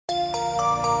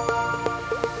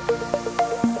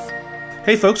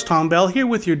Hey folks, Tom Bell here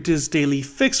with your Diz Daily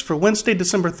Fix for Wednesday,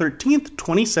 December 13th,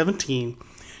 2017.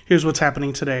 Here's what's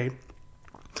happening today.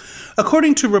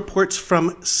 According to reports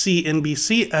from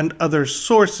CNBC and other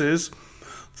sources,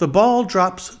 the ball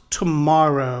drops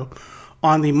tomorrow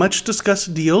on the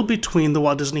much-discussed deal between the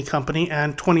Walt Disney Company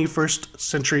and 21st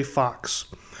Century Fox.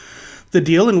 The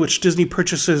deal, in which Disney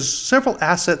purchases several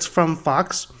assets from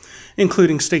Fox,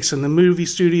 including stakes in the movie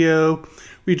studio,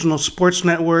 regional sports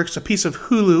networks, a piece of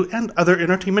Hulu, and other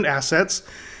entertainment assets,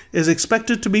 is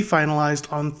expected to be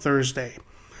finalized on Thursday.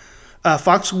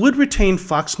 Fox would retain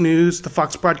Fox News, the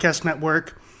Fox Broadcast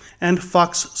Network, and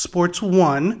Fox Sports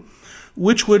 1,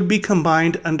 which would be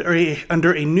combined under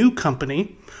a new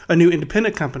company, a new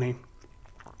independent company.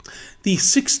 The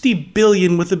 $60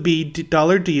 billion with a B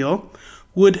dollar deal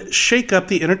would shake up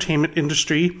the entertainment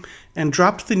industry and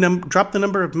drop the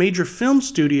number of major film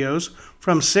studios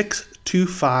from 6 to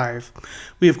 5.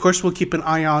 We, of course, will keep an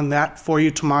eye on that for you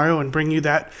tomorrow and bring you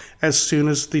that as soon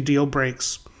as the deal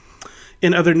breaks.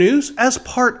 In other news, as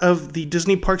part of the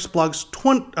Disney Parks blog's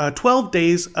 12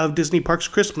 Days of Disney Parks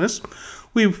Christmas,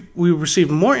 we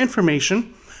received more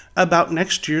information about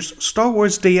next year's Star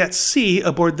Wars Day at Sea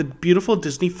aboard the beautiful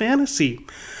Disney Fantasy.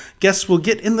 Guests will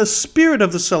get in the spirit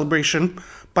of the celebration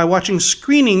by watching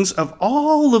screenings of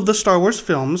all of the Star Wars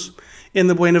films in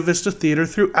the Buena Vista Theater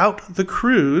throughout the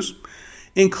cruise,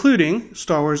 including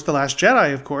Star Wars The Last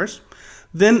Jedi, of course.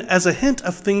 Then, as a hint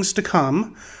of things to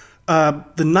come,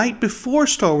 the night before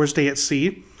Star Wars Day at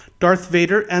Sea, Darth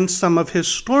Vader and some of his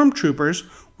stormtroopers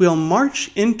will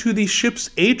march into the ship's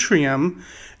atrium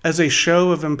as a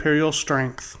show of Imperial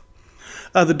strength.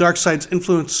 The dark side's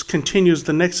influence continues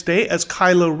the next day as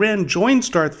Kylo Ren joins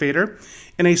Darth Vader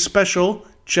in a special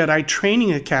Jedi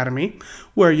training academy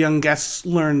where young guests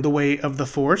learn the way of the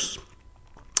Force.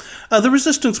 The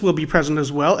Resistance will be present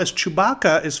as well, as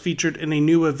Chewbacca is featured in a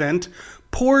new event,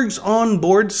 Porgs on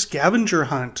Board Scavenger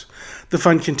Hunt. The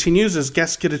fun continues as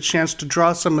guests get a chance to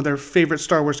draw some of their favorite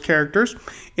Star Wars characters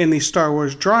in the Star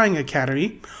Wars Drawing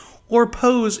Academy, or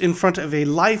pose in front of a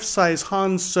life-size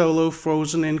Han Solo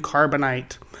frozen in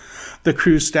carbonite. The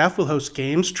cruise staff will host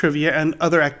games, trivia, and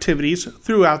other activities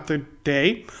throughout the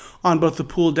day on both the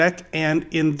pool deck and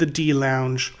in the D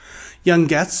Lounge. Young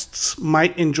guests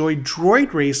might enjoy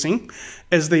droid racing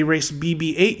as they race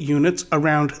BB-8 units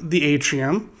around the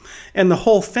atrium, and the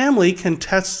whole family can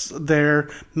test their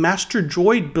master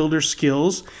droid builder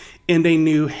skills in a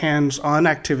new hands-on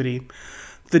activity.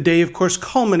 The day, of course,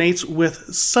 culminates with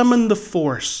Summon the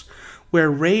Force,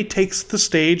 where Rey takes the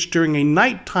stage during a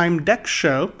nighttime deck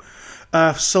show,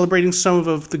 celebrating some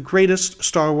of the greatest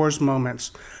Star Wars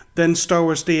moments. Then Star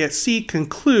Wars Day at Sea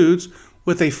concludes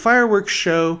with a fireworks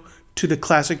show to the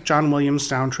classic John Williams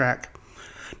soundtrack.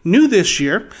 New this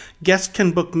year, guests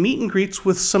can book meet and greets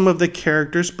with some of the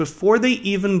characters before they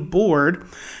even board,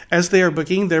 as they are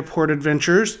booking their port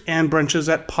adventures and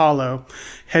brunches at Palo.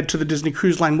 Head to the Disney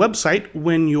Cruise Line website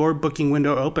when your booking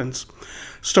window opens.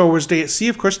 Star Wars Day at Sea,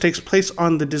 of course, takes place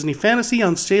on the Disney Fantasy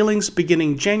on sailings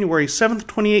beginning January 7th,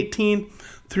 2018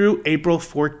 through April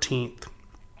 14th.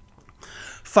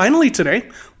 Finally today,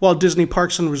 Walt Disney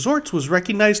Parks and Resorts was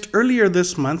recognized earlier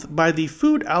this month by the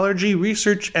Food Allergy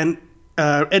Research and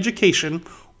Education,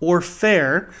 or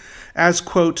FAIR, as,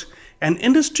 quote, an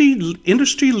industry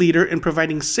leader in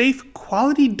providing safe,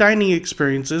 quality dining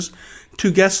experiences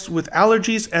to guests with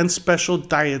allergies and special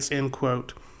diets, end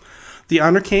quote. The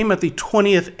honor came at the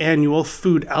 20th Annual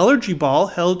Food Allergy Ball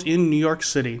held in New York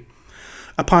City.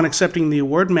 Upon accepting the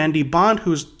award, Mandy Bond,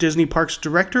 who is Disney Parks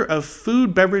Director of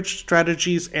Food, Beverage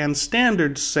Strategies and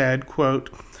Standards, said,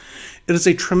 quote, it is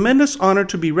a tremendous honor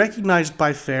to be recognized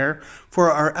by FAIR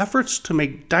for our efforts to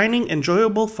make dining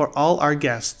enjoyable for all our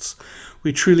guests.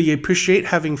 We truly appreciate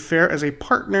having FAIR as a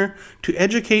partner to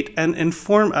educate and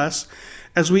inform us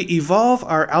as we evolve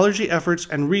our allergy efforts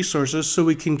and resources so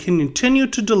we can continue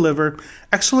to deliver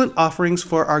excellent offerings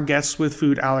for our guests with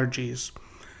food allergies.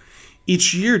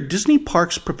 Each year, Disney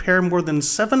parks prepare more than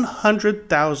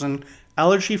 700,000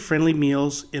 allergy-friendly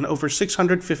meals in over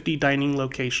 650 dining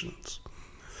locations.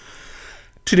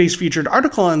 Today's featured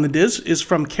article on the Diz is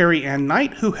from Carrie Ann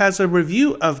Knight, who has a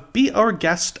review of Be Our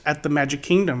Guest at the Magic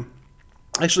Kingdom.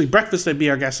 Actually, breakfast at Be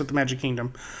Our Guest at the Magic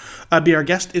Kingdom. Be Our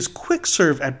Guest is quick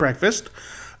serve at breakfast,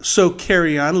 so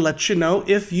Carrie Ann lets you know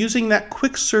if using that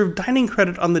quick serve dining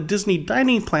credit on the Disney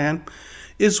dining plan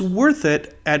is worth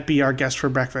it at Be Our Guest for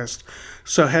breakfast.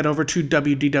 So head over to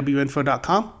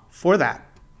wdwinfo.com for that.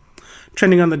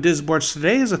 Trending on the Diz boards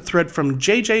today is a thread from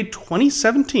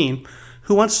JJ2017,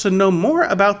 who wants to know more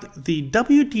about the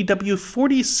WDW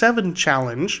 47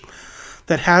 challenge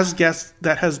that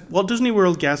has Walt Disney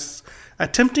World guests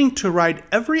attempting to ride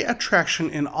every attraction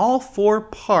in all 4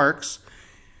 parks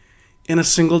in a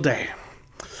single day.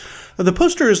 The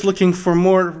poster is looking for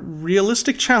more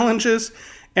realistic challenges,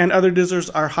 and other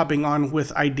Dizzers are hopping on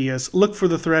with ideas. Look for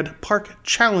the thread Park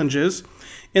Challenges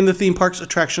in the Theme Parks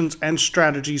Attractions and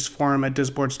Strategies forum at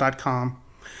disboards.com.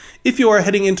 If you are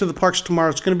heading into the parks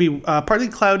tomorrow, it's going to be partly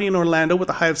cloudy in Orlando with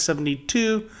a high of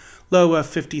 72, low of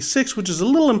 56, which is a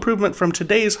little improvement from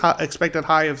today's expected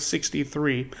high of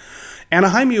 63.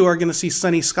 Anaheim, you are going to see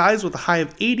sunny skies with a high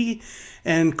of 80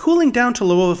 and cooling down to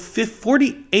low of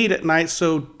 48 at night,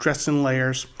 so dress in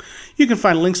layers. You can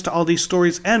find links to all these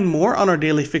stories and more on our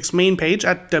Daily Fix main page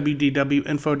at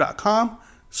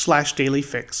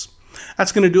wdwinfo.com/dailyfix.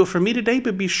 That's going to do it for me today,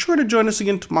 but be sure to join us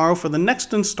again tomorrow for the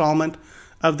next installment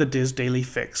of the Diz Daily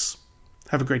Fix.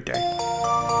 Have a great day.